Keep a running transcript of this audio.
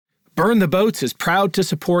Burn the Boats is proud to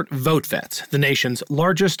support VoteVets, the nation's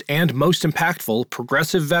largest and most impactful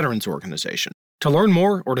progressive veterans organization. To learn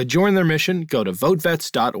more or to join their mission, go to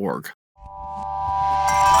votevets.org.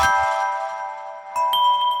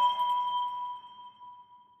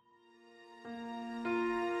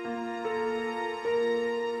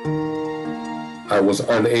 I was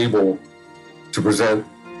unable to present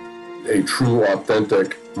a true,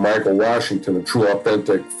 authentic Michael Washington, a true,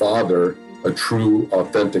 authentic father, a true,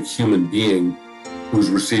 authentic human being who's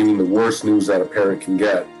receiving the worst news that a parent can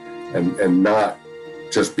get, and not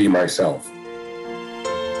just be myself.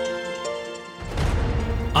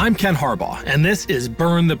 I'm Ken Harbaugh, and this is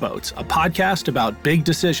Burn the Boats, a podcast about big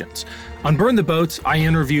decisions. On Burn the Boats, I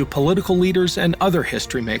interview political leaders and other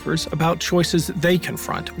history makers about choices they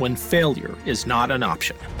confront when failure is not an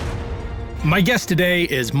option. My guest today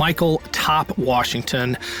is Michael Top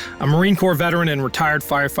Washington, a Marine Corps veteran and retired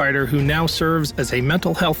firefighter who now serves as a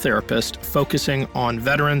mental health therapist focusing on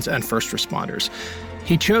veterans and first responders.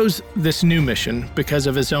 He chose this new mission because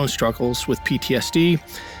of his own struggles with PTSD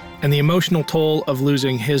and the emotional toll of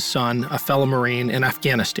losing his son, a fellow Marine, in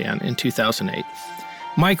Afghanistan in 2008.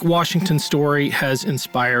 Mike Washington's story has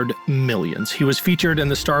inspired millions. He was featured in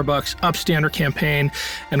the Starbucks Upstander campaign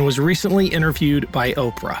and was recently interviewed by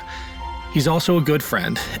Oprah. He's also a good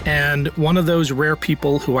friend and one of those rare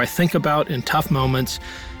people who I think about in tough moments,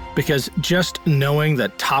 because just knowing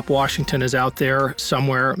that Top Washington is out there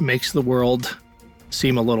somewhere makes the world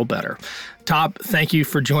seem a little better. Top, thank you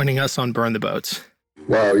for joining us on Burn the Boats.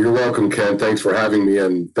 Wow, you're welcome, Ken. Thanks for having me,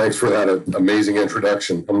 and thanks for that amazing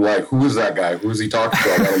introduction. I'm like, who is that guy? Who's he talking to?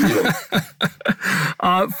 I want to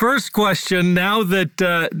meet him. First question: Now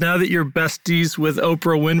that you're besties with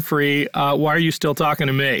Oprah Winfrey, why are you still talking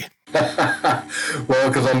to me? Well,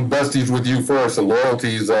 because I'm besties with you first, and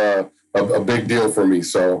loyalty's a big deal for me.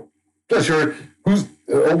 So, yeah, sure.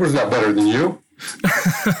 Oprah's not better than you?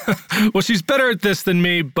 Well, she's better at this than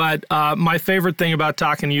me, but my favorite thing about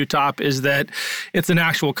talking to you, Top, is that it's an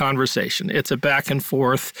actual conversation. It's a back and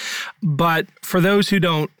forth. But for those who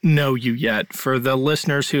don't know you yet, for the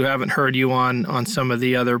listeners who haven't heard you on some of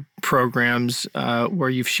the other programs where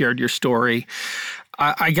you've shared your story,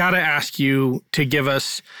 I got to ask you to give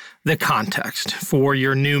us the context for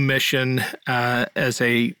your new mission as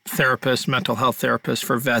a therapist, mental health therapist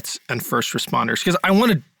for vets and first responders, because I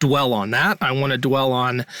want to dwell on that. I want to dwell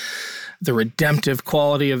on the redemptive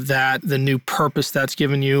quality of that, the new purpose that's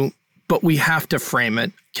given you, but we have to frame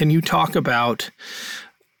it. Can you talk about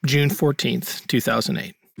June 14th,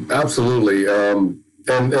 2008? Absolutely. And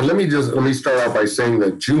let me start off by saying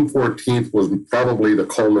that June 14th was probably the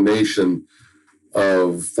culmination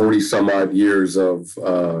of 40 some odd years of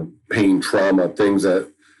pain, trauma, things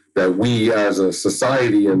that we as a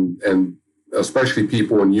society and especially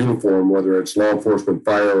people in uniform, whether it's law enforcement,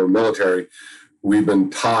 fire, or military, we've been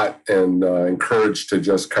taught and encouraged to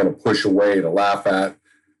just kind of push away, to laugh at,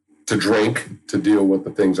 to drink, to deal with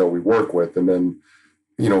the things that we work with. And then,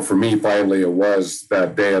 for me, finally, it was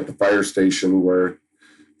that day at the fire station where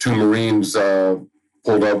two Marines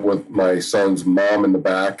pulled up with my son's mom in the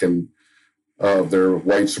back and of their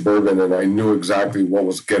white Suburban, and I knew exactly what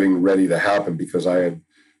was getting ready to happen because I had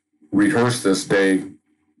rehearsed this day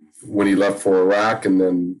when he left for Iraq and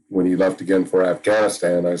then when he left again for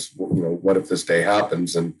Afghanistan. I said, what if this day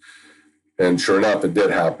happens? And sure enough, it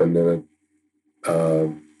did happen. And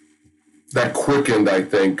that quickened, I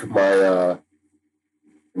think, my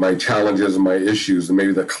challenges and my issues, and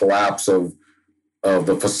maybe the collapse of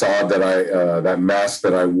the facade that that mask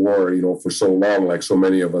that I wore, for so long, like so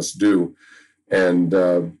many of us do. And,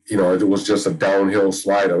 it was just a downhill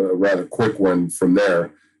slide, a rather quick one from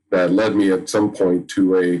there that led me at some point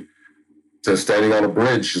to standing on a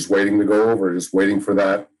bridge, just waiting to go over, just waiting for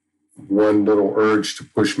that one little urge to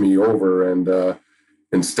push me over. And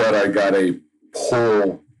instead, I got a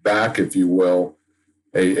pull back, if you will,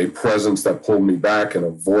 a presence that pulled me back, and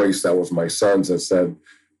a voice that was my son's that said,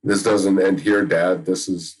 "This doesn't end here, Dad. This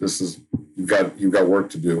is you've got work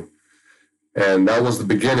to do." And that was the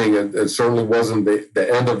beginning. It certainly wasn't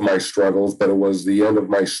the end of my struggles, but it was the end of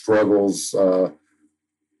my struggles of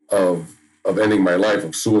ending my life,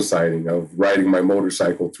 of suiciding, of riding my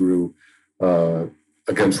motorcycle through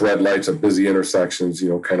against red lights at busy intersections,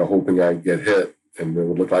 kind of hoping I'd get hit and it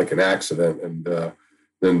would look like an accident. And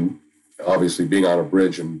then obviously being on a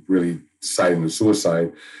bridge and really deciding to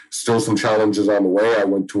suicide. Still some challenges on the way. I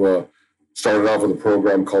started off with a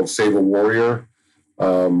program called Save a Warrior,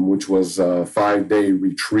 which was a 5-day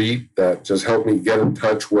retreat that just helped me get in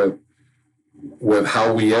touch with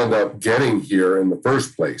how we end up getting here in the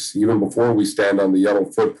first place, even before we stand on the yellow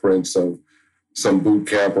footprints of some boot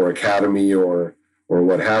camp or academy or or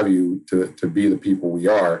what have you to be the people we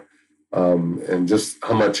are. And just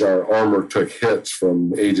how much our armor took hits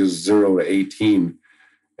from ages 0 to 18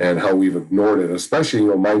 and how we've ignored it, especially,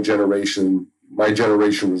 my generation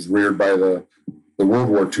was reared by the World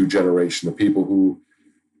War II generation, the people who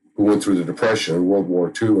went through the Depression and World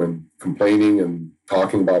War II, and complaining and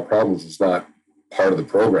talking about problems was not part of the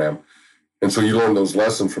program. And so you learn those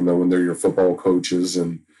lessons from them when they're your football coaches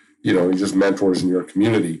and, just mentors in your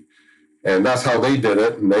community. And that's how they did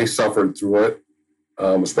it. And they suffered through it,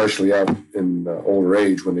 especially out in older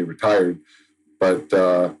age when they retired. But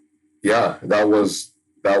that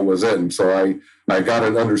was it. And so I got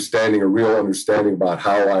a real understanding about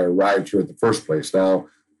how I arrived here in the first place. Now,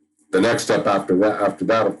 the next step after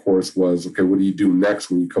that, of course, was, okay, what do you do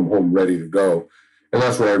next when you come home ready to go? And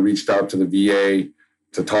that's when I reached out to the VA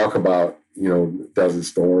to talk about, Desert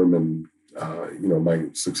Storm and, my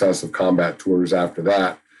successive combat tours after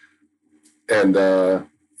that. And,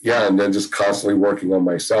 and then just constantly working on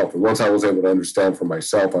myself. And once I was able to understand for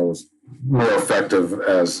myself, I was more effective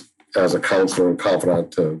as a counselor and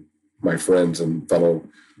confidant to my friends and fellow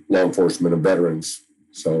law enforcement and veterans.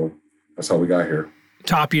 So that's how we got here.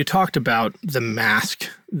 Top, you talked about the mask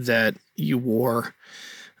that you wore,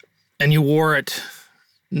 and you wore it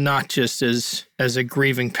not just as a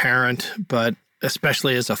grieving parent, but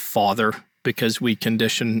especially as a father, because we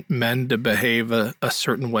condition men to behave a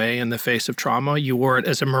certain way in the face of trauma. You wore it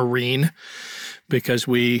as a Marine, because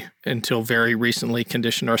we, until very recently,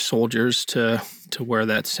 conditioned our soldiers to wear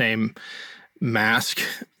that same mask.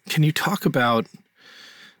 Can you talk about,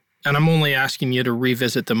 and I'm only asking you to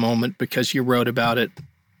revisit the moment because you wrote about it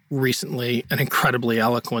recently and incredibly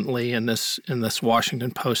eloquently in this Washington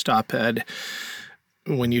Post op-ed,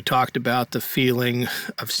 when you talked about the feeling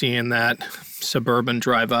of seeing that Suburban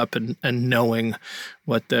drive up and knowing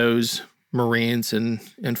what those Marines in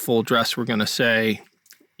full dress were going to say.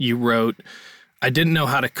 You wrote, "I didn't know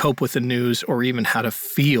how to cope with the news or even how to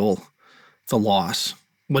feel the loss."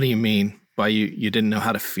 What do you mean by you didn't know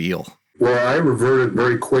how to feel? Well, I reverted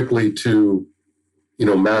very quickly to,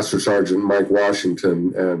 Master Sergeant Mike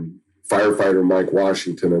Washington and firefighter Mike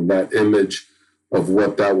Washington, and that image of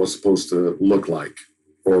what that was supposed to look like,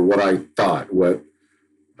 or what I thought, what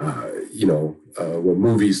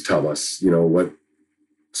movies tell us, what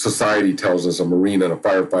society tells us a Marine and a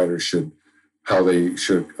firefighter how they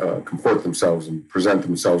should comport themselves and present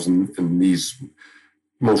themselves in these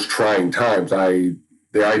most trying times.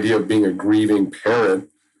 The idea of being a grieving parent,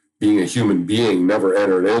 being a human being, never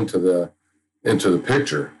entered into the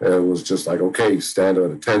picture. It was just like, okay, stand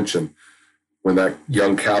at attention. When that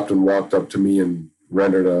young captain walked up to me and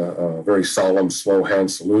rendered a very solemn, slow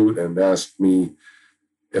hand salute and asked me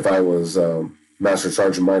if I was Master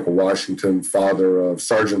Sergeant Michael Washington, father of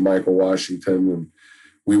Sergeant Michael Washington, and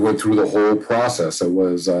we went through the whole process. It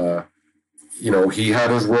was, he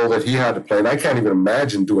had his role that he had to play, and I can't even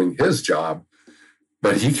imagine doing his job,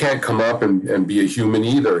 but he can't come up and be a human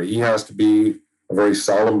either. He has to be a very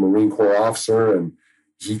solemn Marine Corps officer, and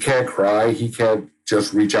he can't cry. He can't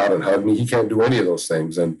just reach out and hug me. He can't do any of those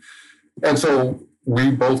things. And so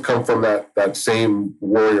we both come from that same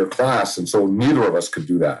warrior class, and so neither of us could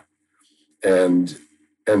do that. And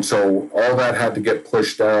so all that had to get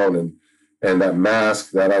pushed down, and that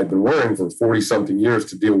mask that I'd been wearing for 40-something years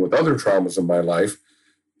to deal with other traumas in my life,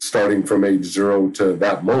 starting from age 0 to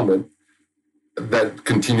that moment, that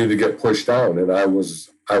continued to get pushed down. And I was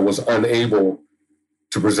unable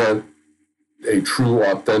to present a true,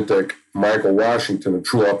 authentic Michael Washington, a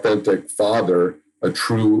true, authentic father, a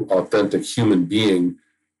true, authentic human being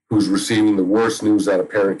who's receiving the worst news that a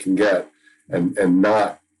parent can get, and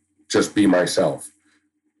not just be myself.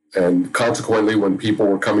 And consequently, when people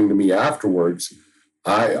were coming to me afterwards,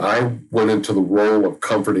 I went into the role of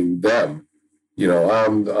comforting them.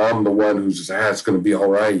 I'm the one who's just, it's going to be all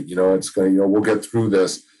right. It's going to, we'll get through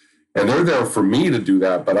this. And they're there for me to do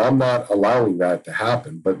that, but I'm not allowing that to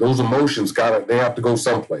happen. But those emotions they have to go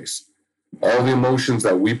someplace. All the emotions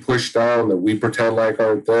that we push down, that we pretend like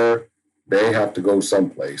aren't there, they have to go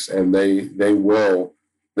someplace, and they will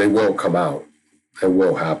come out. It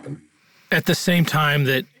will happen. At the same time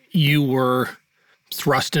that you were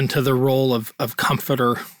thrust into the role of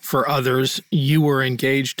comforter for others, you were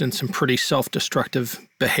engaged in some pretty self-destructive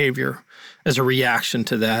behavior as a reaction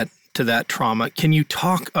to that trauma. Can you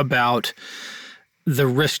talk about the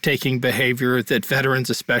risk-taking behavior that veterans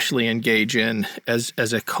especially engage in as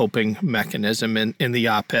a coping mechanism in the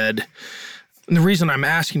op-ed? And the reason I'm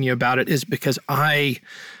asking you about it is because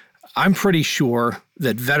I'm pretty sure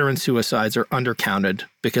that veteran suicides are undercounted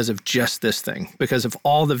because of just this thing, because of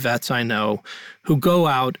all the vets I know who go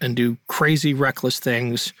out and do crazy, reckless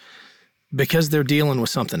things because they're dealing with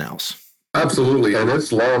something else. Absolutely. And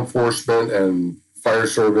it's law enforcement and fire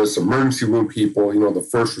service, emergency room people, the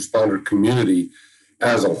first responder community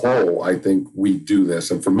as a whole. I think we do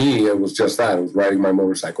this. And for me, it was just that. It was riding my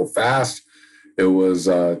motorcycle fast. It was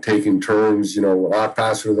taking turns, a lot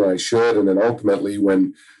faster than I should. And then ultimately,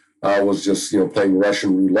 when I was just, playing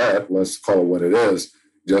Russian roulette, let's call it what it is,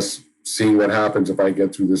 just seeing what happens if I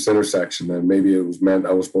get through this intersection. And maybe it was meant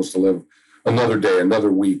I was supposed to live another day,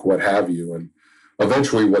 another week, what have you. And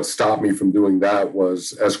eventually what stopped me from doing that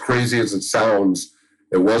was, as crazy as it sounds,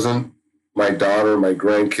 it wasn't my daughter, my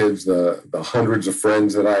grandkids, the hundreds of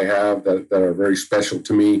friends that I have that are very special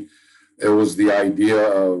to me. It was the idea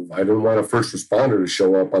of, I didn't want a first responder to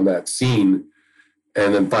show up on that scene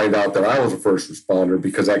and then find out that I was a first responder,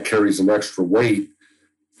 because that carries an extra weight.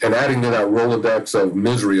 And adding to that Rolodex of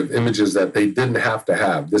misery, of images that they didn't have to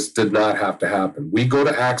have. This did not have to happen. We go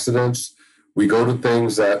to accidents, we go to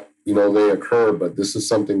things that, they occur, but this is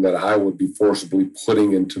something that I would be forcibly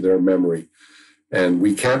putting into their memory. And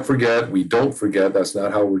we can't forget, we don't forget, that's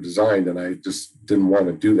not how we're designed, and I just didn't want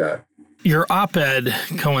to do that. Your op-ed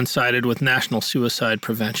coincided with National Suicide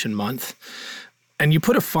Prevention Month, and you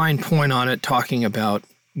put a fine point on it talking about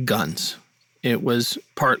guns. It was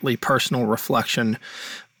partly personal reflection,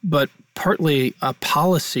 but partly a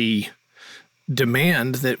policy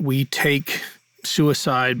demand that we take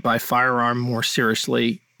suicide by firearm more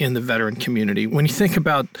seriously in the veteran community. When you think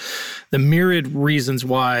about the myriad reasons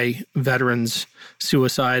why veterans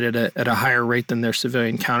suicide at a higher rate than their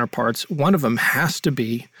civilian counterparts, one of them has to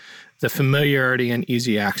be the familiarity and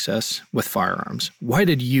easy access with firearms. Why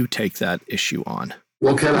did you take that issue on?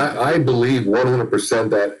 Well, Ken, I believe 100%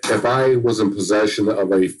 that if I was in possession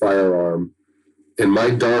of a firearm in my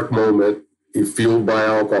dark moment, fueled by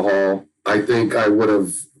alcohol, I think I would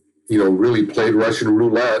have, really played Russian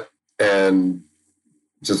roulette and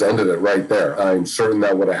just ended it right there. I'm certain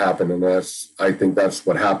that would have happened. And I think that's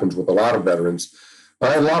what happens with a lot of veterans.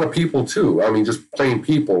 A lot of people too. I mean, just plain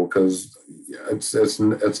people, because it's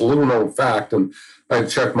a little known fact. And I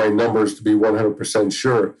checked my numbers to be 100%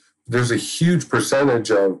 sure. There's a huge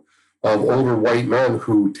percentage of older white men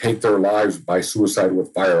who take their lives by suicide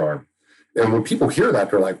with firearm. And when people hear that,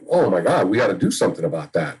 they're like, oh my God, we got to do something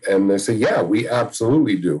about that. And they say, yeah, we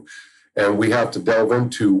absolutely do. And we have to delve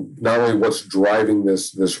into not only what's driving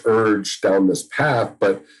this urge down this path,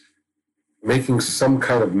 but making some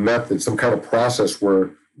kind of method, some kind of process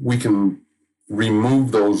where we can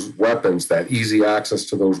remove those weapons, that easy access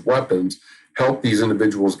to those weapons, help these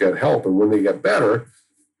individuals get help. And when they get better,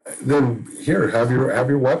 then here, have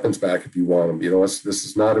your weapons back if you want them. This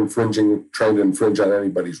is not trying to infringe on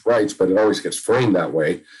anybody's rights, but it always gets framed that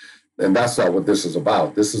way. And that's not what this is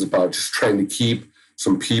about. This is about just trying to keep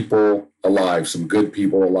some people alive, some good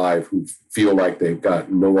people alive who feel like they've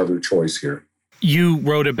got no other choice here. You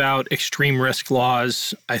wrote about extreme risk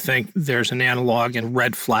laws. I think there's an analog in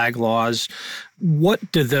red flag laws.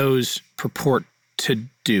 What do those purport to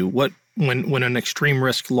do? When an extreme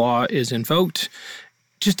risk law is invoked,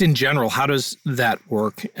 just in general, how does that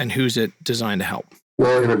work and who's it designed to help?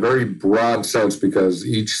 Well, in a very broad sense, because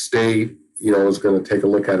each state, is going to take a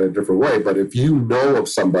look at it a different way. But if you know of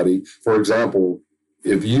somebody, for example,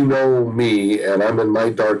 if you know me and I'm in my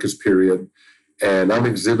darkest period and I'm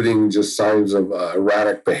exhibiting just signs of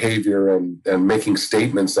erratic behavior and making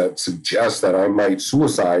statements that suggest that I might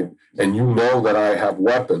suicide, and you know that I have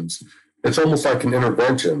weapons, it's almost like an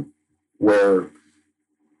intervention where,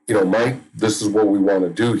 Mike, this is what we want to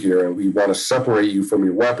do here, and we want to separate you from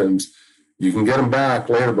your weapons. You can get them back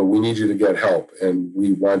later, but we need you to get help, and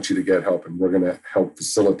we want you to get help, and we're going to help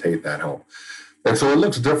facilitate that help. And so it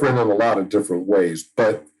looks different in a lot of different ways,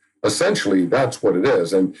 but essentially that's what it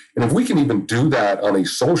is. And if we can even do that on a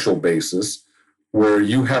social basis, where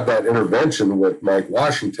you have that intervention with Mike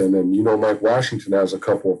Washington, and Mike Washington has a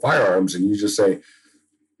couple of firearms, and you just say,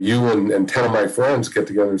 you and 10 of my friends get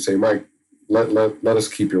together and say, Mike, let us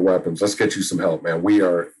keep your weapons. Let's get you some help, man. We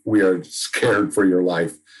are scared for your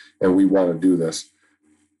life, and we want to do this.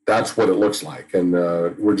 That's what it looks like. And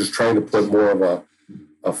we're just trying to put more of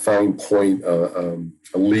a fine point, a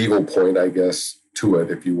legal point, I guess, to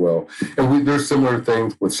it, if you will. And there's similar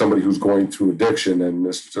things with somebody who's going through addiction, and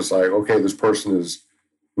it's just like, okay, this person is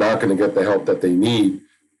not going to get the help that they need,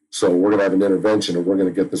 so we're going to have an intervention, and we're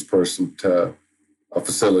going to get this person to a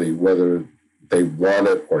facility, whether they want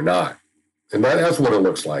it or not. And that's what it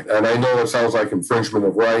looks like. And I know it sounds like infringement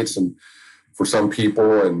of rights and for some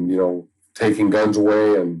people, and, taking guns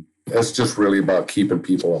away, and it's just really about keeping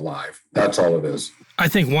people alive. That's all it is. I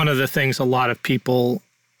think one of the things a lot of people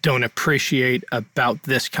don't appreciate about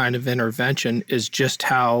this kind of intervention is just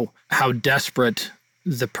how desperate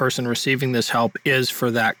the person receiving this help is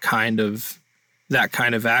for that kind of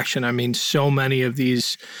action. I mean, so many of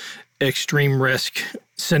these extreme risk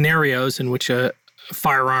scenarios in which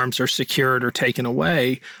firearms are secured or taken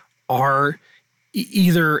away are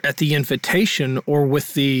either at the invitation or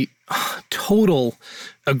with the total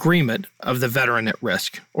agreement of the veteran at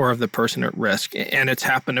risk or of the person at risk. And it's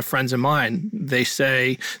happened to friends of mine. They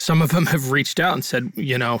say, some of them have reached out and said,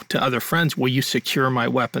 to other friends, will you secure my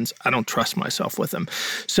weapons? I don't trust myself with them.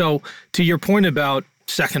 So to your point about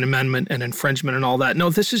Second Amendment and infringement and all that, no,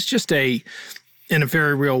 this is just in a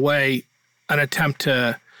very real way, an attempt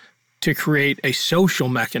to create a social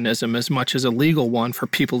mechanism as much as a legal one for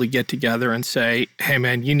people to get together and say, hey,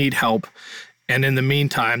 man, you need help. And in the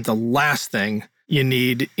meantime, the last thing you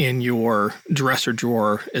need in your dresser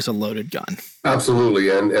drawer is a loaded gun. Absolutely.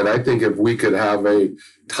 And I think if we could have a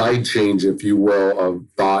tide change, if you will, of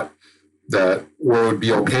thought that where it would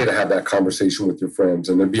be okay to have that conversation with your friends,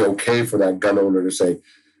 and it'd be okay for that gun owner to say,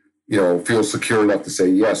 feel secure enough to say,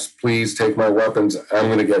 yes, please take my weapons. I'm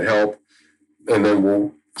going to get help. And then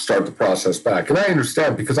we'll start the process back. And I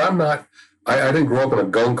understand, because I didn't grow up in a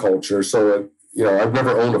gun culture. So, I've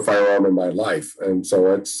never owned a firearm in my life. And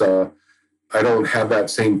so I don't have that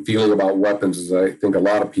same feeling about weapons as I think a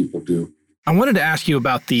lot of people do. I wanted to ask you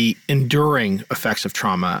about the enduring effects of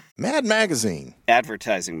trauma. Mad Magazine.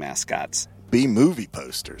 Advertising mascots. B-movie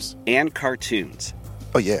posters. And cartoons.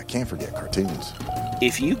 Oh yeah, can't forget cartoons.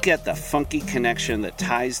 If you get the funky connection that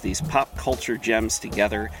ties these pop culture gems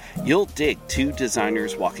together, you'll dig Two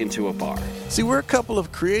Designers Walk Into a Bar. See, we're a couple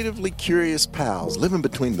of creatively curious pals living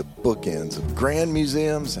between the bookends of grand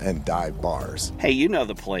museums and dive bars. Hey, you know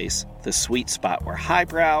the place, the sweet spot where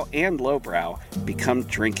highbrow and lowbrow become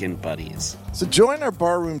drinking buddies. So join our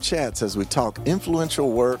barroom chats as we talk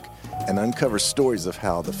influential work and uncover stories of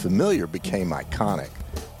how the familiar became iconic.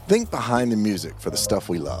 Think behind the music for the stuff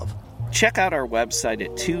we love. Check out our website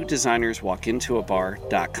at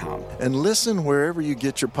twodesignerswalkintoabar.com. And listen wherever you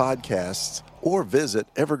get your podcasts or visit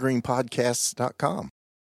evergreenpodcasts.com.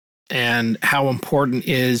 And how important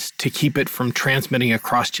is to keep it from transmitting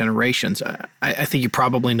across generations. I think you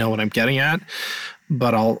probably know what I'm getting at,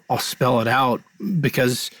 but I'll spell it out,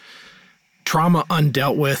 because trauma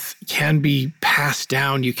undealt with can be passed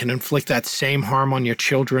down. You can inflict that same harm on your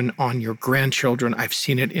children, on your grandchildren. I've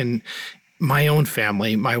seen it in my own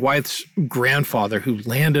family. My wife's grandfather, who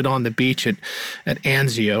landed on the beach at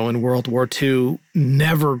Anzio in World War II,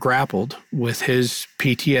 never grappled with his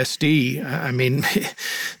PTSD. I mean,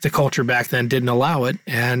 the culture back then didn't allow it.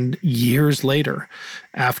 And years later,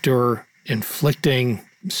 after inflicting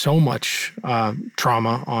so much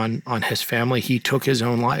trauma on his family, he took his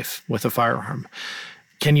own life with a firearm.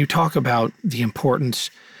 Can you talk about the importance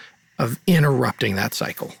of interrupting that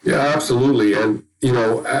cycle? Yeah, absolutely. And,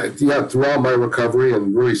 throughout my recovery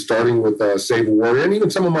and really starting with Save a Warrior, and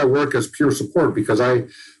even some of my work as peer support, because I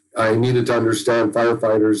needed to understand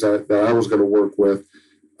firefighters that I was going to work with.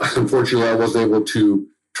 Unfortunately, I wasn't able to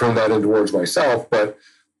turn that in towards myself, but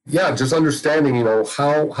yeah, just understanding,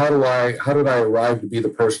 how did I arrive to be the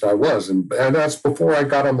person I was? And that's before I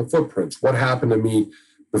got on the footprints. What happened to me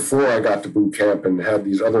before I got to boot camp and had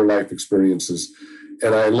these other life experiences?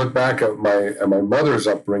 And I look back at my mother's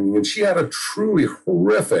upbringing, and she had a truly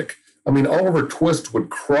horrific, Oliver Twist would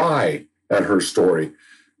cry at her story.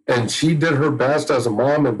 And she did her best as a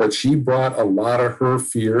mom, but she brought a lot of her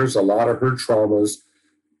fears, a lot of her traumas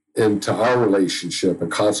into our relationship.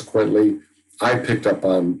 And consequently, I picked up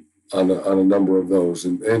on a number of those.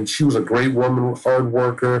 And she was a great woman, hard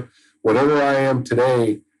worker. Whatever I am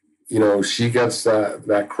today, she gets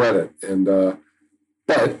that credit. And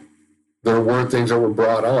but there were things that were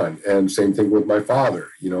brought on, and same thing with my father,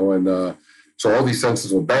 and so all these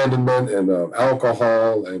senses of abandonment and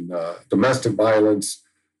alcohol and domestic violence,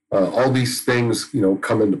 all these things,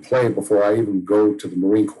 come into play before I even go to the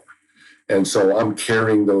Marine Corps. And so I'm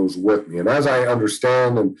carrying those with me. And as I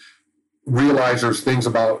understand and realize there's things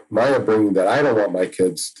about my upbringing that I don't want my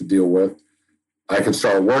kids to deal with, I can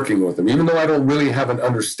start working with them, even though I don't really have an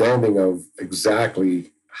understanding of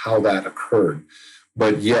exactly how that occurred.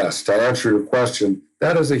 But yes, to answer your question,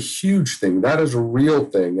 that is a huge thing. That is a real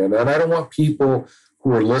thing. And I don't want people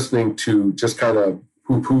who are listening to just kind of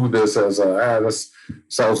poo-poo this as this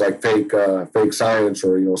sounds like fake science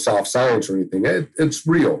or, soft science or anything. It's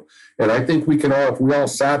real. And I think we can all, if we all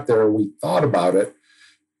sat there and we thought about it,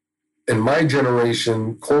 in my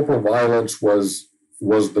generation, corporal violence was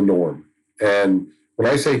the norm. And when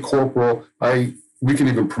I say corporal, we can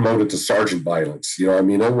even promote it to sergeant violence.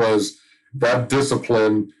 It was that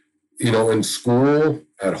discipline, in school,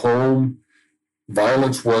 at home.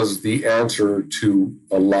 Violence was the answer to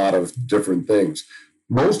a lot of different things.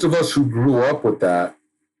 most of us who grew up with that,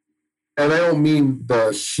 and I don't mean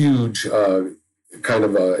the huge kind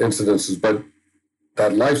of incidences, but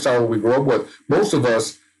that lifestyle we grew up with, most of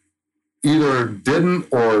us either didn't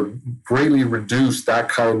or greatly reduced that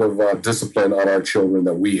kind of discipline on our children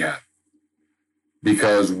that we had.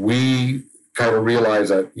 Because we kind of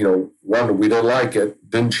realized that, one, we didn't like it,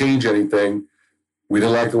 didn't change anything. We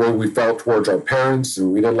didn't like the way we felt towards our parents,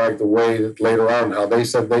 and we didn't like the way that later on how they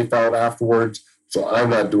said they felt afterwards. So I'm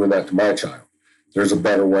not doing that to my child. There's a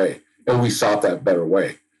better way. And we sought that better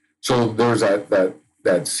way. So there's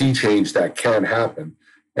that sea change that can happen.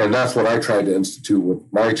 And that's what I tried to institute with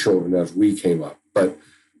my children as we came up. But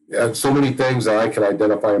so many things that I can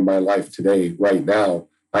identify in my life today, right now.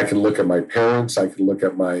 I can look at my parents, I can look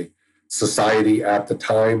at my society at the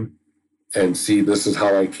time and see this is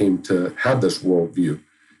how I came to have this worldview.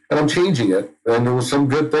 And I'm changing it. And there were some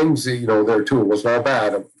good things, there too. It wasn't all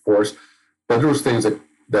bad, of course, but there was things that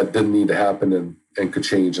didn't need to happen and could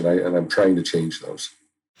change, and I'm trying to change those.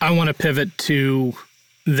 I want to pivot to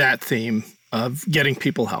that theme of getting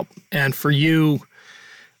people help. And for you,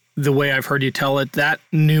 the way I've heard you tell it, that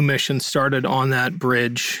new mission started on that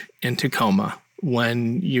bridge in Tacoma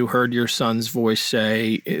when you heard your son's voice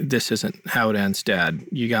say, "This isn't how it ends, Dad.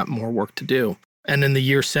 You got more work to do." And in the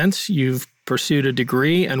year since, you've pursued a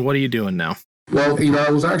degree, and what are you doing now? Well, I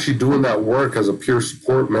was actually doing that work as a peer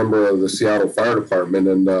support member of the Seattle Fire Department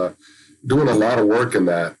and doing a lot of work in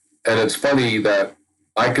that. And it's funny that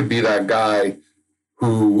I could be that guy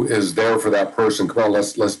who is there for that person. Come on,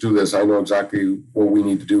 let's do this. I know exactly what we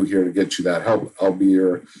need to do here to get you that help. I'll be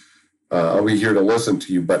here to listen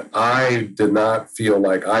to you. But I did not feel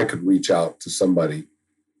like I could reach out to somebody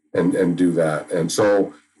and do that. And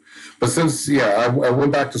so, but since, I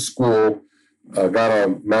went back to school, got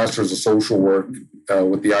a master's of social work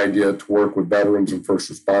with the idea to work with veterans and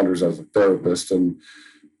first responders as a therapist. And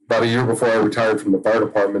about a year before I retired from the fire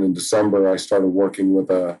department in December, I started working with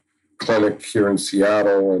a clinic here in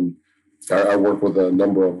Seattle. And I work with a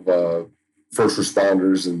number of first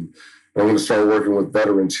responders, and I'm going to start working with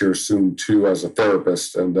veterans here soon too as a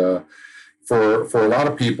therapist. And for a lot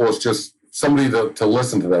of people, it's just somebody to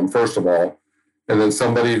listen to them, first of all, and then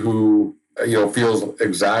somebody who feels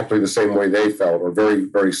exactly the same way they felt, or very,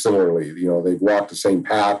 very similarly. They've walked the same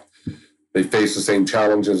path, they face the same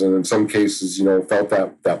challenges, and in some cases, felt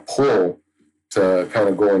that pull to kind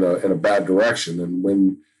of go in a bad direction.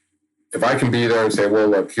 And if I can be there and say, well,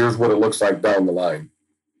 look, here's what it looks like down the line,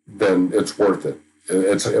 then it's worth it.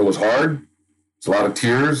 It was hard. It's a lot of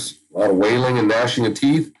tears, a lot of wailing and gnashing of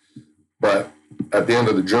teeth, but at the end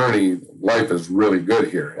of the journey, life is really good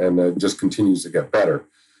here, and it just continues to get better.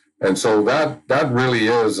 And so that really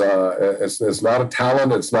is it's not a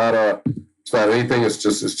talent, it's not anything. It's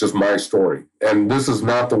just my story, and this is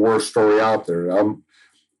not the worst story out there. I'm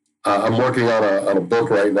working on a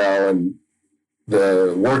book right now, and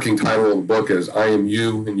the working title of the book is "I Am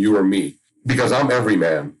You and You Are Me," because I'm every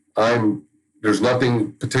man. There's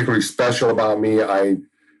nothing particularly special about me.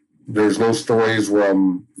 There's no stories where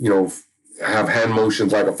I'm have hand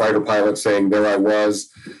motions like a fighter pilot saying there I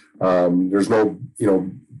was. There's no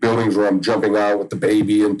buildings where I'm jumping out with the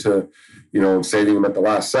baby into, saving them at the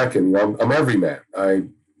last second. I'm every man. I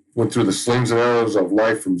went through the slings and arrows of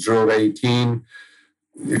life from 0 to 18,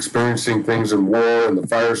 experiencing things in war and the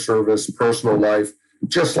fire service, personal life,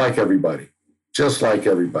 just like everybody.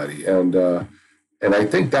 And I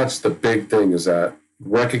think that's the big thing, is that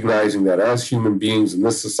recognizing that as human beings in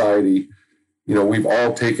this society, we've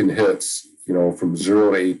all taken hits, from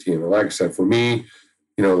 0 to 18. And like I said, for me,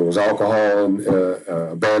 there was alcohol and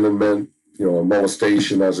abandonment,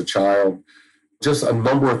 molestation as a child, just a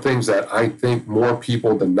number of things that I think more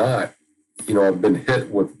people than not, have been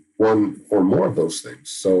hit with one or more of those things.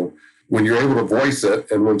 So when you're able to voice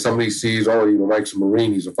it, and when somebody sees, Mike's a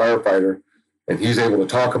Marine, he's a firefighter, and he's able to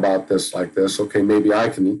talk about this like this, okay, maybe I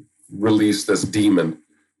can release this demon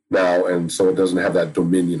now, and so it doesn't have that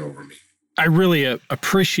dominion over me. I really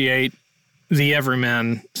appreciate the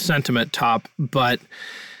everyman sentiment, Top, but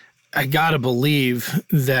I gotta believe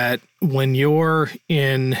that when you're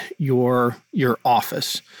in your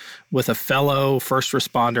office with a fellow first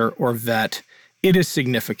responder or vet, it is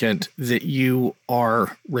significant that you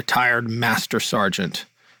are retired Master Sergeant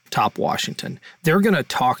Top Washington. They're going to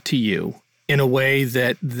talk to you in a way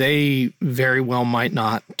that they very well might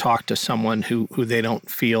not talk to someone who they don't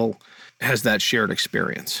feel has that shared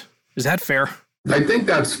experience. Is that fair? I think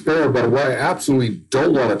that's fair, but what I absolutely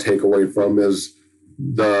don't want to take away from is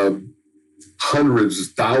the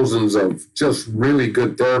hundreds, thousands of just really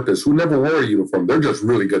good therapists who never wear a uniform. They're just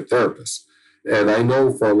really good therapists. And I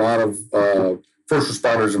know for a lot of first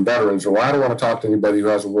responders and veterans, or I don't want to talk to anybody who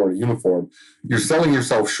hasn't worn a uniform, you're selling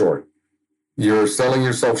yourself short. You're selling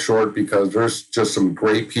yourself short because there's just some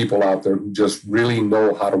great people out there who just really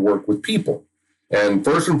know how to work with people. And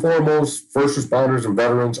first and foremost, first responders and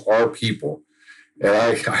veterans are people. And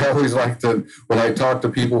I always like to, when I talk to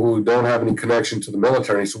people who don't have any connection to the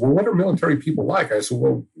military, I say, well, what are military people like? I said,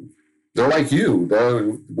 well, they're like you.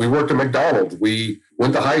 We worked at McDonald's. We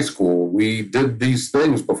went to high school. We did these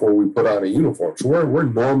things before we put on a uniform. So we're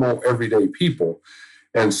normal, everyday people.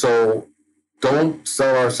 And so don't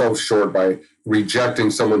sell ourselves short by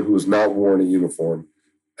rejecting someone who has not worn a uniform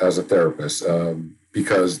as a therapist,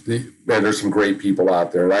 because there's some great people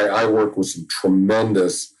out there. And I work with some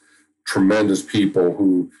tremendous people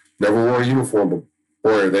who never wore a uniform, but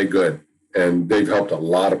boy, are they good. And they've helped a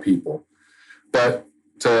lot of people. But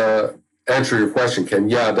to answer your question, Ken,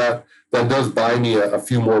 yeah, that does buy me a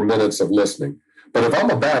few more minutes of listening. But if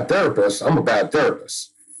I'm a bad therapist, I'm a bad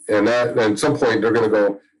therapist. And at some point, they're going to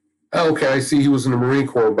go, oh, okay, I see he was in the Marine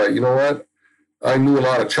Corps, but you know what? I knew a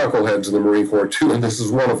lot of chuckleheads in the Marine Corps too, and this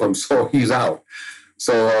is one of them, so he's out.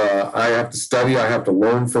 So I have to study. I have to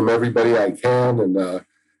learn from everybody I can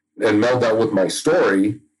and meld that with my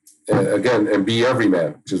story, and be every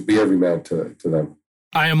man. Just be every man to them.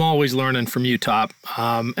 I am always learning from you, Top.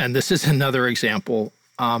 And this is another example,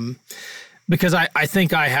 because I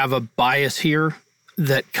think I have a bias here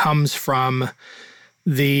that comes from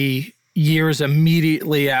the years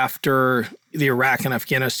immediately after the Iraq and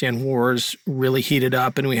Afghanistan wars really heated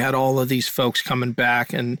up, and we had all of these folks coming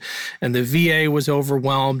back, and the VA was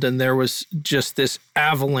overwhelmed, and there was just this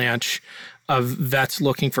avalanche of vets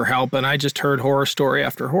looking for help. And I just heard horror story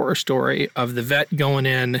after horror story of the vet going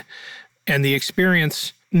in, and the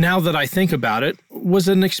experience, now that I think about it, was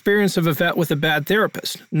an experience of a vet with a bad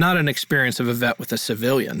therapist, not an experience of a vet with a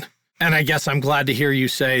civilian. And I guess I'm glad to hear you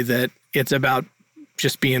say that it's about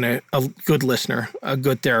just being a good listener, a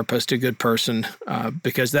good therapist, a good person,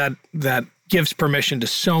 because that gives permission to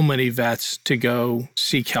so many vets to go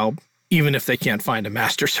seek help, even if they can't find a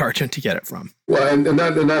master sergeant to get it from. Well, and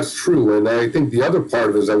that's true. And I think the other part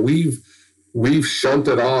of it is that we've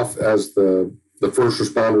shunted off as the first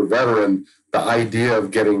responder veteran the idea of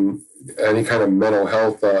getting any kind of mental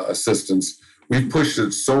health assistance. We've pushed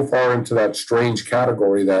it so far into that strange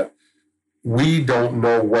category that we don't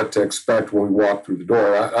know what to expect when we walk through the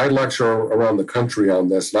door. I lecture around the country on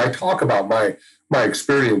this, and I talk about my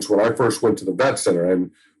experience when I first went to the vet center. And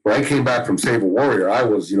when I came back from Save a Warrior, I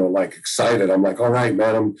was, excited. I'm like, all right,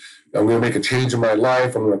 man, I'm going to make a change in my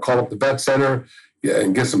life. I'm going to call up the vet center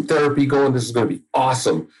and get some therapy going. This is going to be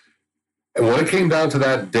awesome. And when it came down to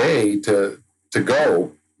that day to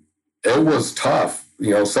go, it was tough,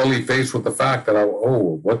 suddenly faced with the fact that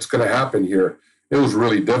what's going to happen here? It was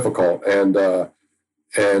really difficult, and it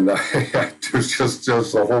was just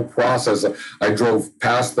the whole process. I drove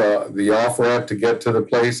past the off-ramp to get to the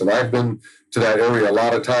place, and I've been to that area a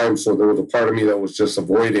lot of times, so there was a part of me that was just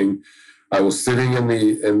avoiding. I was sitting in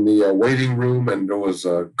the waiting room, and there was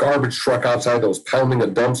a garbage truck outside that was pounding a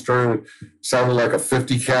dumpster, and it sounded like a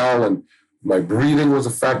 50 cal, and my breathing was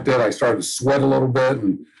affected. I started to sweat a little bit,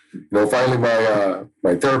 and finally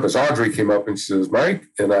my therapist, Audrey, came up and she says, Mike,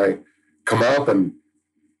 and I come up, and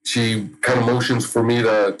she kind of motions for me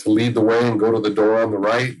to lead the way and go to the door on the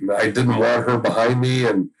right. And I didn't want her behind me,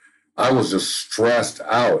 and I was just stressed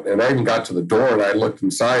out. And I even got to the door, and I looked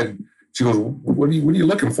inside. She goes, what are you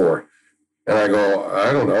looking for? And I go,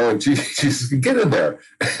 I don't know. And she says, get in there.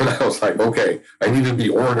 And I was like, okay, I need to be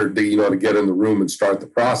ordered to get in the room and start the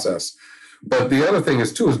process. But the other thing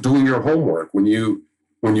is doing your homework. When you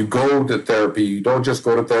go to therapy, you don't just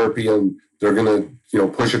go to therapy and they're going to,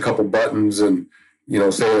 push a couple buttons and,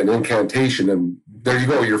 say an incantation, and there you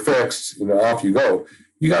go, you're fixed, off you go.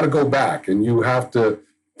 You got to go back, and you have to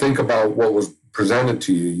think about what was presented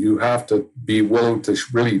to you. You have to be willing to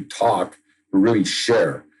really talk and really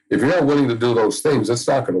share. If you're not willing to do those things, it's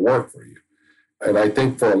not going to work for you. And I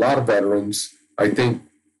think for a lot of veterans,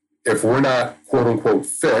 if we're not, quote unquote,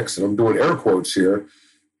 fixed, and I'm doing air quotes here,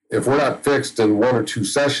 if we're not fixed in 1 or 2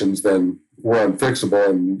 sessions, then we're unfixable,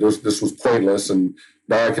 and this was pointless. And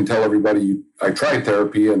now I can tell everybody I tried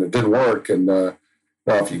therapy and it didn't work, and now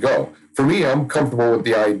off you go. For me, I'm comfortable with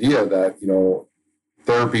the idea that,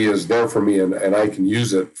 therapy is there for me, and I can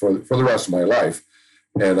use it for the rest of my life.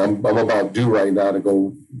 And I'm about due right now to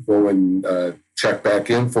go and check back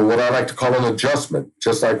in for what I like to call an adjustment,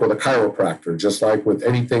 just like with a chiropractor, just like with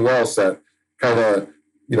anything else that kind of,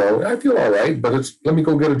 I feel all right, but let me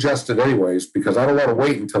go get adjusted anyways, because I don't want to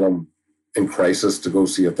wait until I'm in crisis to go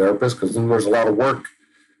see a therapist, because then there's a lot of work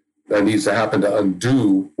that needs to happen to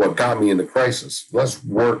undo what got me into crisis. Let's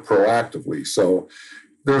work proactively. So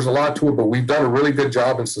there's a lot to it, but we've done a really good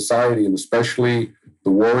job in society, and especially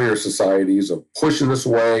the warrior societies, of pushing this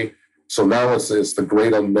away. So now it's the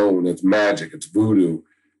great unknown. It's magic. It's voodoo.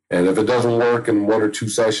 And if it doesn't work in 1 or 2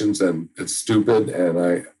 sessions, then it's stupid,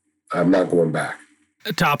 and I'm not going back.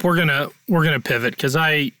 Top, we're gonna pivot because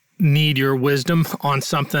I need your wisdom on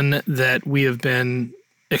something that we have been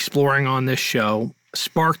exploring on this show,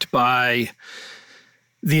 sparked by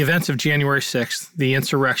the events of January 6th, the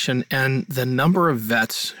insurrection, and the number of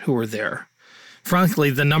vets who were there. Frankly,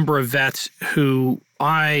 the number of vets who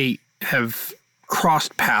I have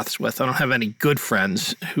crossed paths with. I don't have any good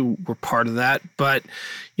friends who were part of that, but,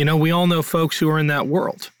 we all know folks who are in that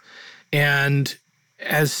world. And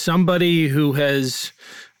as somebody who has,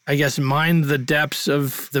 I guess, mined the depths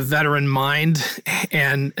of the veteran mind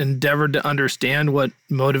and endeavored to understand what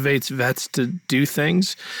motivates vets to do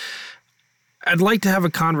things, I'd like to have a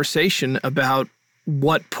conversation about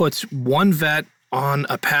what puts one vet on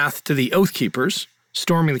a path to the Oath Keepers,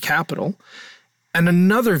 storming the Capitol, and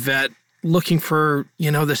another vet looking for,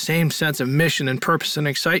 the same sense of mission and purpose and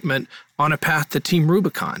excitement on a path to Team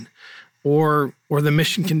Rubicon or the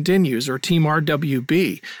Mission Continues or Team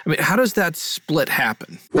RWB. I mean, how does that split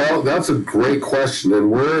happen? Well, that's a great question,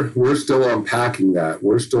 and we're still unpacking that.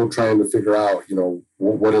 We're still trying to figure out,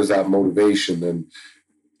 what is that motivation? And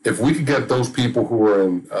if we could get those people who are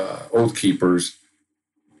in Oath Keepers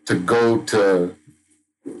to go to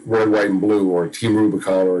Red, White, and Blue or Team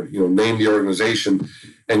Rubicon or, name the organization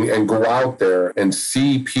and go out there and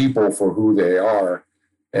see people for who they are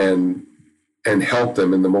and help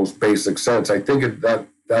them in the most basic sense. I think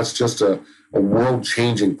that's just a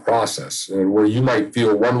world-changing process, and where you might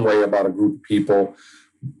feel one way about a group of people,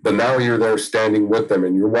 but now you're there standing with them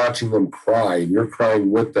and you're watching them cry and you're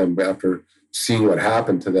crying with them after seeing what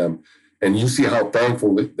happened to them. And you see how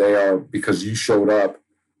thankful they are because you showed up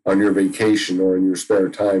on your vacation or in your spare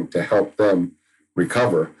time to help them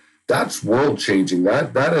recover. That's world-changing.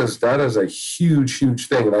 That is a huge, huge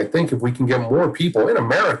thing. And I think if we can get more people in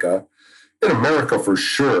America for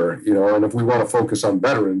sure, and if we want to focus on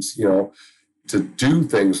veterans, to do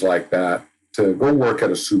things like that, to go work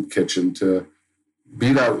at a soup kitchen, to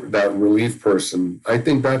be that relief person, I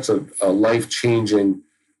think that's a life-changing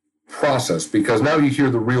process, because now you hear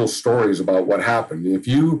the real stories about what happened.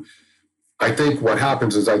 I think what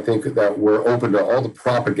happens is that we're open to all the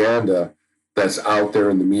propaganda that's out there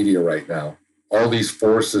in the media right now, all these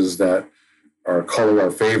forces that are calling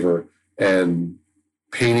our favor and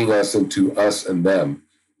painting us into us and them,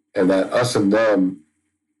 and that us and them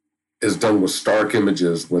is done with stark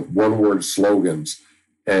images, with one-word slogans.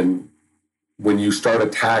 And when you start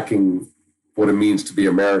attacking what it means to be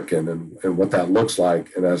American and what that looks like,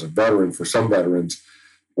 and as a veteran, for some veterans,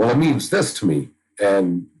 well, it means this to me.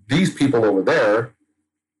 And these people over there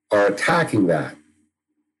are attacking that.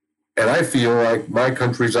 And I feel like my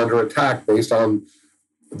country's under attack based on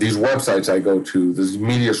these websites I go to, these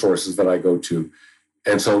media sources that I go to.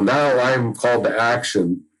 And so now I'm called to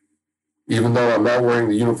action, even though I'm not wearing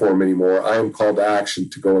the uniform anymore. I am called to action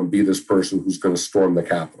to go and be this person who's going to storm the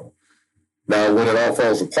Capitol. Now, when it all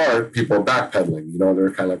falls apart, people are backpedaling.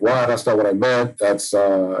 They're kind of like, wow, that's not what I meant. That's,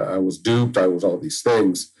 I was duped. I was all these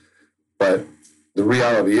things. But the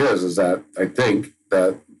reality is that I think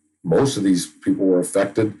that most of these people were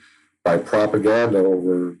affected by propaganda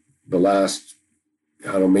over the last,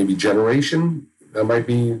 maybe generation. That might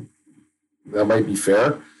be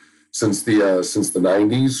fair, since the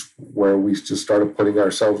 90s, where we just started putting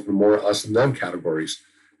ourselves in more us and them categories,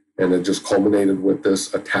 and it just culminated with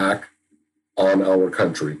this attack on our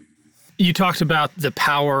country. You talked about the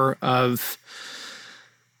power of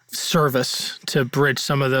service to bridge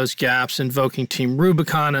some of those gaps, invoking Team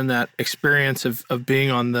Rubicon and that experience of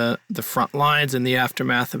being on the front lines in the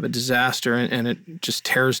aftermath of a disaster, and it just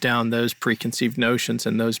tears down those preconceived notions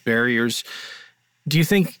and those barriers. Do you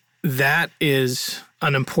think that is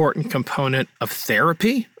an important component of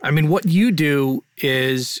therapy? I mean, what you do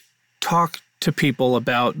is talk to people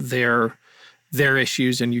about their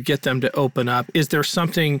issues and you get them to open up. Is there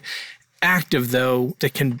something active, though,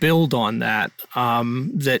 that can build on that,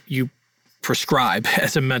 that you prescribe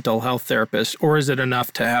as a mental health therapist, or is it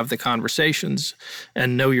enough to have the conversations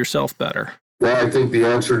and know yourself better? Well, I think the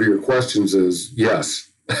answer to your questions is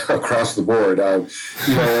yes, across the board.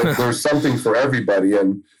 There's something for everybody,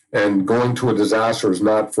 and going to a disaster is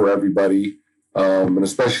not for everybody, and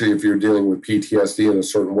especially if you're dealing with PTSD in a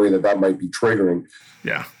certain way that might be triggering.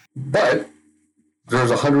 Yeah. But there's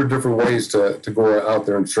 100 different ways to go out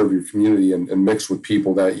there and serve your community and mix with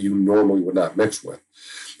people that you normally would not mix with.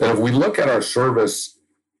 And if we look at our service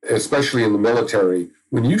especially in the military,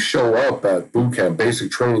 when you show up at boot camp,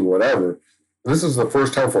 basic training, whatever, this is the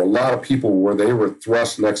first time for a lot of people where they were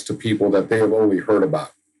thrust next to people that they have only heard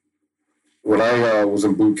about. When I was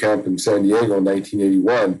in boot camp in San Diego in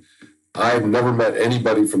 1981, I had never met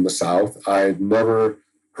anybody from the South. I had never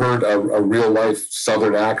heard a real-life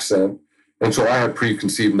Southern accent, and so I had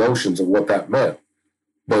preconceived notions of what that meant.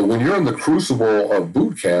 But when you're in the crucible of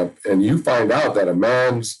boot camp and you find out that a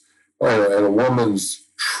man's and a woman's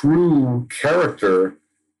true character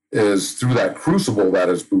is through that crucible that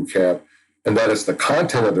is boot camp, and that it's the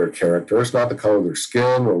content of their character, it's not the color of their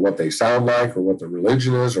skin or what they sound like or what their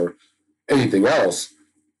religion is or anything else,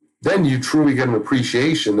 then you truly get an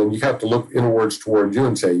appreciation, and you have to look inwards toward you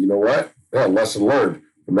and say, you know what? Yeah, lesson learned.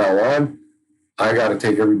 From now on, I got to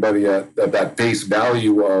take everybody at that face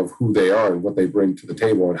value of who they are and what they bring to the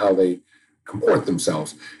table and how they comport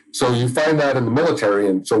themselves. So you find that in the military.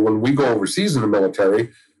 And so when we go overseas in the military,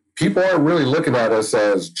 people aren't really looking at us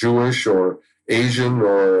as Jewish or Asian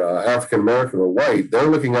or African-American or white. They're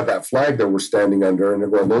looking at that flag that we're standing under, and they're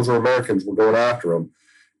going, those are Americans, we're going after them.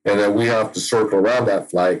 And then we have to circle around that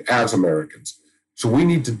flag as Americans. So we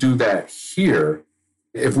need to do that here.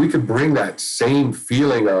 If we could bring that same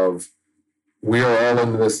feeling of we are all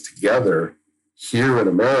in this together here in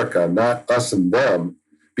America, not us and them,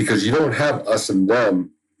 because you don't have us and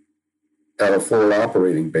them at a forward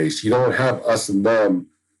operating base. You don't have us and them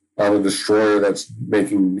on a destroyer that's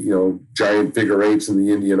making, giant figure eights in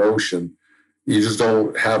the Indian Ocean. You just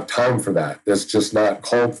don't have time for that. That's just not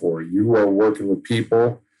called for. You are working with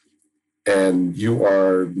people, and you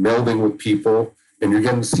are melding with people, and you're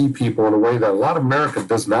getting to see people in a way that a lot of America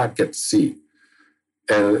does not get to see.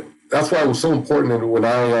 And that's why it was so important that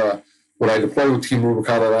when I deploy with Team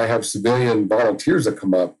Rubicon and I have civilian volunteers that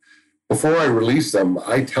come up, before I release them,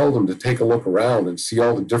 I tell them to take a look around and see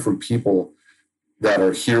all the different people that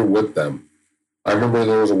are here with them. I remember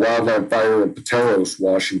there was a wildland fire in Pateros,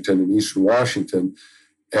 Washington, in eastern Washington,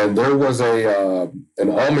 and there was an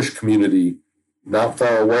Amish community not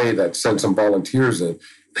far away that sent some volunteers in.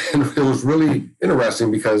 And it was really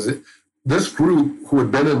interesting because this group, who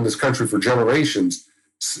had been in this country for generations,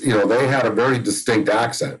 they had a very distinct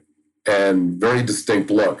accent and very distinct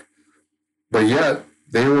look. But yet,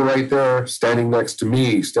 they were right there standing next to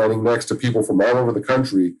me, standing next to people from all over the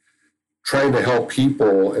country, trying to help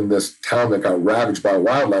people in this town that got ravaged by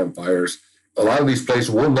wildland fires. A lot of these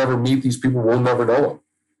places, we'll never meet these people, we'll never know them.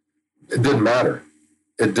 It didn't matter.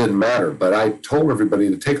 It didn't matter. But I told everybody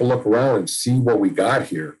to take a look around and see what we got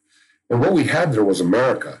here. And what we had there was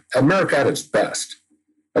America. America at its best.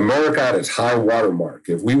 America at its high watermark.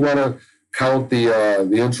 If we want to count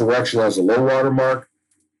the insurrection as a low watermark,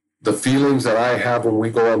 the feelings that I have when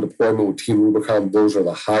we go on deployment with Team Rubicon, those are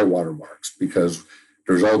the high watermarks, because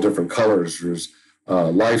there's all different colors, there's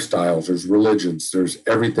lifestyles, there's religions, there's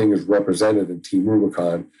everything is represented in Team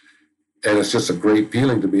Rubicon. And it's just a great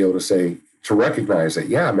feeling to be able to say, to recognize that,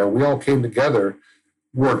 yeah, man, we all came together,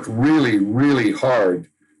 worked really, really hard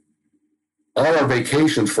on our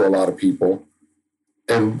vacations for a lot of people,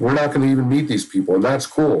 and we're not going to even meet these people, and that's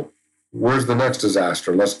cool. Where's the next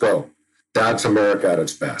disaster? Let's go. That's America at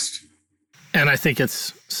its best. And I think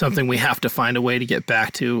it's something we have to find a way to get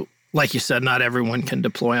back to. Like you said, not everyone can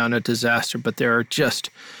deploy on a disaster, but there are just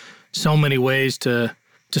so many ways to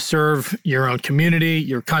serve your own community,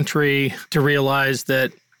 your country, to realize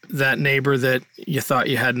that neighbor that you thought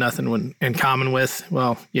you had nothing in common with,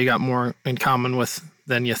 well, you got more in common with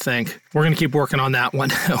than you think. We're going to keep working on that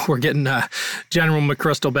one. We're getting General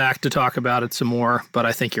McChrystal back to talk about it some more, but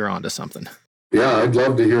I think you're onto something. Yeah, I'd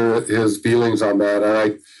love to hear his feelings on that.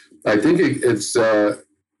 And I think it's that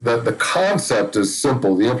the concept is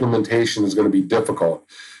simple. The implementation is going to be difficult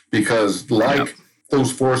because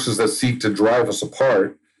those forces that seek to drive us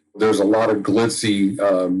apart, there's a lot of glitzy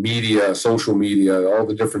media, social media, all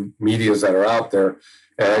the different medias that are out there.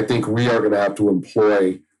 And I think we are going to have to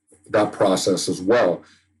employ that process as well.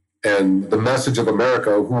 And the message of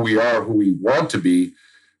America, who we are, who we want to be,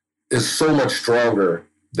 is so much stronger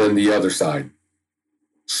than the other side.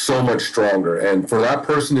 So much stronger. And for that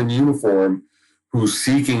person in uniform who's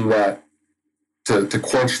seeking that to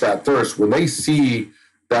quench that thirst, when they see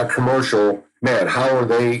that commercial, man, how are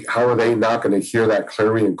they not going to hear that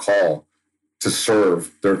clarion call to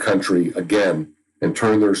serve their country again and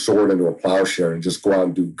turn their sword into a plowshare and just go out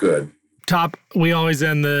and do good? Top, we always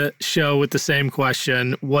end the show with the same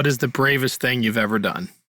question. What is the bravest thing you've ever done?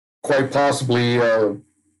 Quite possibly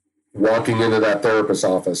walking into that therapist's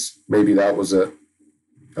office. Maybe that was it.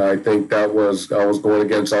 I think I was going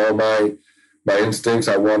against all my instincts.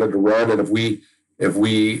 I wanted to run. And if we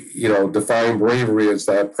define bravery as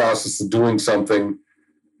that process of doing something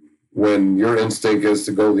when your instinct is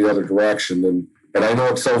to go the other direction. And I know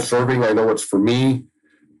it's self-serving. I know it's for me,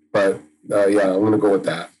 but yeah, I'm going to go with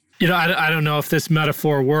that. You know, I don't know if this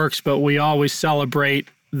metaphor works, but we always celebrate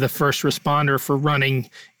the first responder for running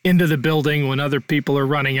into the building when other people are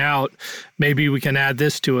running out. Maybe we can add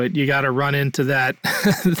this to it. You got to run into that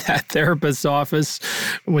that therapist's office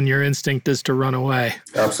when your instinct is to run away.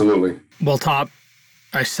 Absolutely. Well, Top,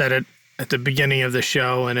 I said it at the beginning of the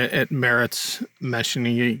show, and it merits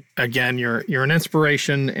mentioning you again. You're an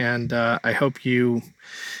inspiration, and I hope you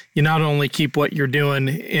not only keep what you're doing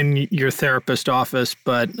in your therapist office,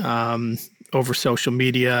 but over social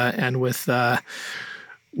media and with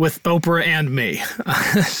Oprah and me.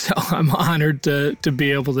 So I'm honored to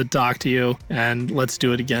be able to talk to you, and let's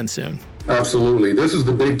do it again soon. Absolutely. This is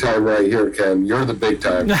the big time right here, Ken. You're the big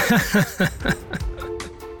time.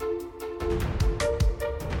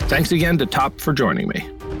 Thanks again to Top for joining me.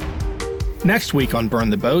 Next week on Burn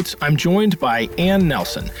the Boats, I'm joined by Ann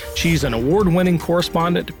Nelson. She's an award-winning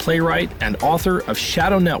correspondent, playwright, and author of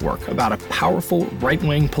Shadow Network, about a powerful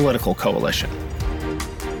right-wing political coalition.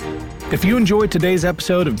 If you enjoyed today's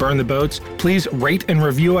episode of Burn the Boats, please rate and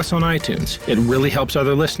review us on iTunes. It really helps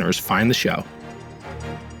other listeners find the show.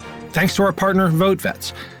 Thanks to our partner,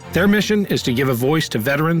 VoteVets. Their mission is to give a voice to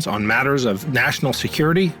veterans on matters of national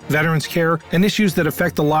security, veterans care, and issues that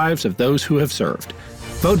affect the lives of those who have served.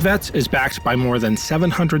 VoteVets is backed by more than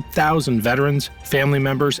 700,000 veterans, family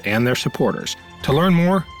members, and their supporters. To learn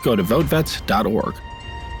more, go to votevets.org.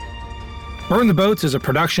 Burn the Boats is a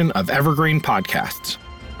production of Evergreen Podcasts.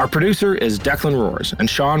 Our producer is Declan Roars, and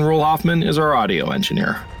Sean Rule-Hoffman is our audio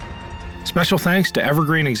engineer. Special thanks to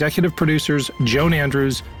Evergreen executive producers Joan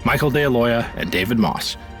Andrews, Michael DeAloia, and David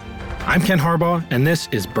Moss. I'm Ken Harbaugh, and this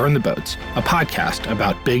is Burn the Boats, a podcast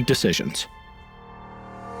about big decisions.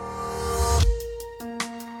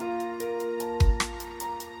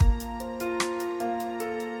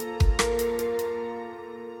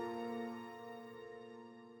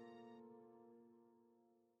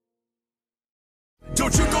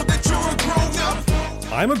 Don't you know that you're a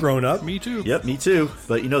grown-up? I'm a grown-up. Me too. Yep, me too.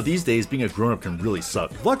 But these days being a grown-up can really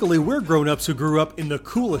suck. Luckily, we're grown-ups who grew up in the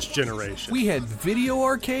coolest generation. We had video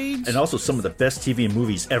arcades. And also some of the best TV and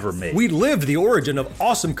movies ever made. We lived the origin of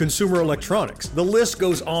awesome consumer electronics. The list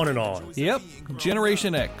goes on and on. Yep,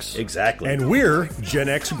 Generation X. Exactly. And we're Gen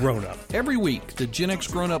X grown-up. Every week, the Gen X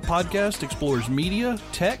Grown Up podcast explores media,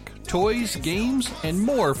 tech, toys, games, and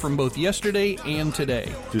more from both yesterday and today.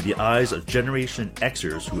 Through the eyes of Generation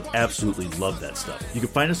Xers who absolutely love that stuff. You can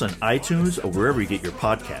find us on iTunes or wherever you get your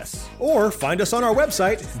podcasts. Or find us on our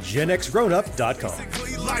website,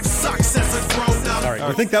 genxgrownup.com. Life sucks as a grown-up. All right,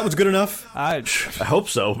 you think that was good enough? I hope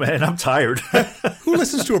so, man. I'm tired. Who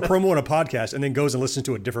listens to a promo on a podcast and then goes and listens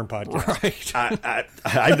to a different podcast? Right.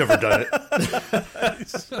 I've never done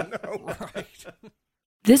No. Right.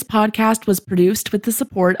 This podcast was produced with the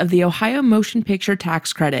support of the Ohio Motion Picture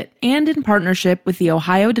Tax Credit and in partnership with the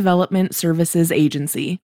Ohio Development Services Agency.